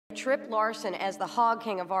Trip Larson as the Hog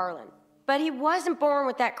King of Arlen. But he wasn't born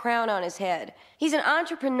with that crown on his head. He's an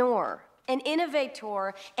entrepreneur, an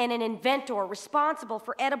innovator, and an inventor responsible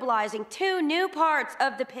for edibilizing 2 new parts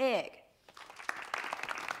of the pig.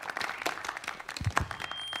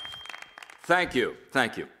 Thank you,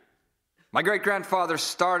 thank you. My great-grandfather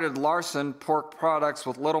started Larson Pork Products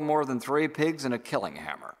with little more than 3 pigs and a killing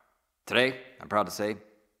hammer. Today, I'm proud to say,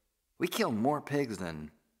 we kill more pigs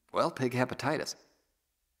than, well, pig hepatitis.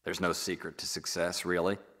 There's no secret to success,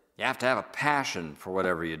 really. You have to have a passion for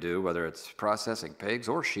whatever you do, whether it's processing pigs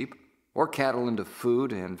or sheep, or cattle into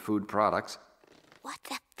food and food products.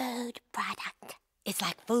 What's a food product? It's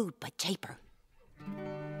like food, but cheaper.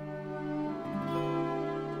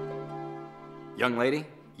 Young lady,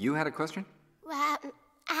 you had a question? Well,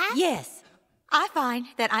 Yes. I find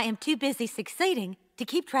that I am too busy succeeding to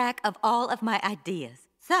keep track of all of my ideas.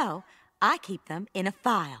 So, I keep them in a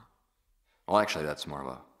file. Well, actually, that's more of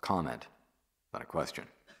a comment than a question.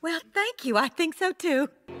 Well, thank you. I think so, too.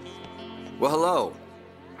 Well, hello.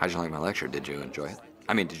 How'd you like my lecture? Did you enjoy it?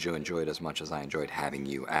 I mean, did you enjoy it as much as I enjoyed having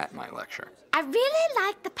you at my lecture? I really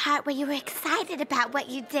like the part where you were excited about what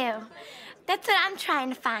you do. That's what I'm trying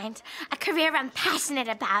to find. A career I'm passionate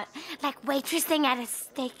about, like waitressing at a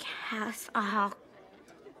steakhouse. Oh.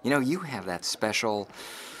 You know, you have that special,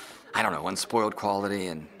 I don't know, unspoiled quality,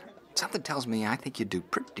 and something tells me I think you'd do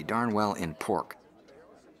pretty darn well in pork.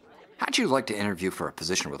 How'd you like to interview for a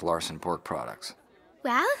position with Larson Pork Products?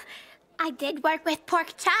 Well, I did work with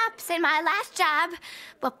pork chops in my last job.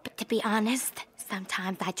 Well, but to be honest,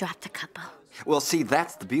 sometimes I dropped a couple. Well, see,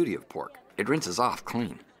 that's the beauty of pork. It rinses off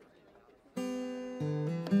clean.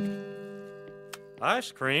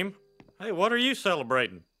 Ice cream? Hey, what are you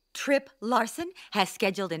celebrating? Trip Larson has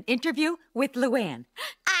scheduled an interview with Luanne.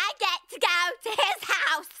 I get to go to his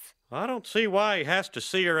house. I don't see why he has to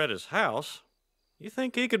see her at his house. You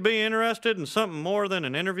think he could be interested in something more than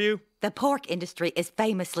an interview? The pork industry is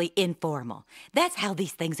famously informal. That's how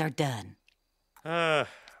these things are done.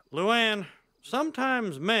 Luanne,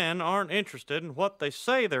 sometimes men aren't interested in what they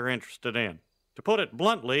say they're interested in. To put it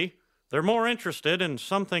bluntly, they're more interested in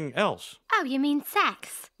something else. Oh, you mean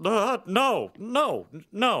sex? No.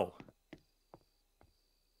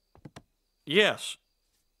 Yes.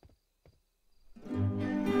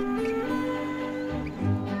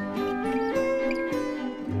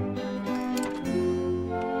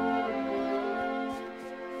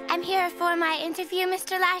 I'm here for my interview,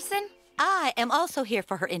 Mr. Larson. I am also here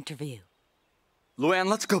for her interview. Luanne,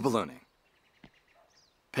 let's go ballooning.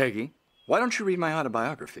 Peggy, why don't you read my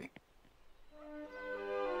autobiography?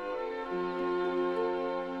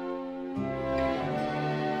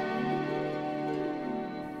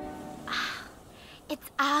 Oh,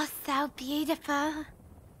 it's all so beautiful.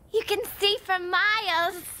 You can see for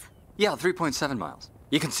miles. Yeah, 3.7 miles.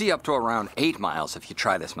 You can see up to around 8 miles if you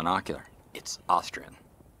try this monocular. It's Austrian.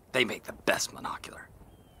 They make the best monocular.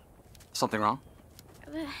 Something wrong?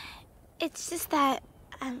 It's just that,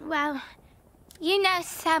 well, you know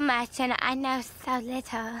so much and I know so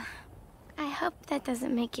little. I hope that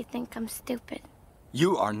doesn't make you think I'm stupid.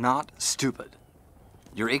 You are not stupid.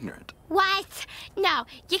 You're ignorant. What? No,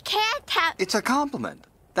 you can't tell. It's a compliment.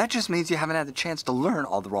 That just means you haven't had the chance to learn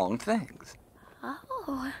all the wrong things.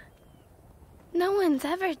 Oh. No one's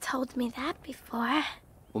ever told me that before.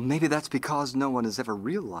 Well, maybe that's because no one has ever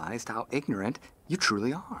realized how ignorant you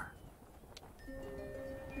truly are.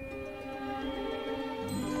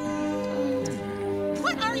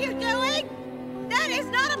 What are you doing? That is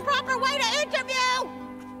not a proper way to interview!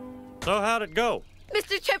 So how'd it go?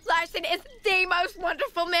 Mr. Trip Larson is the most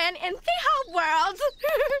wonderful man in the whole world.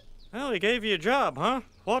 Well, he gave you a job, huh?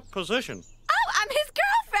 What position? Oh, I'm his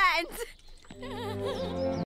girlfriend.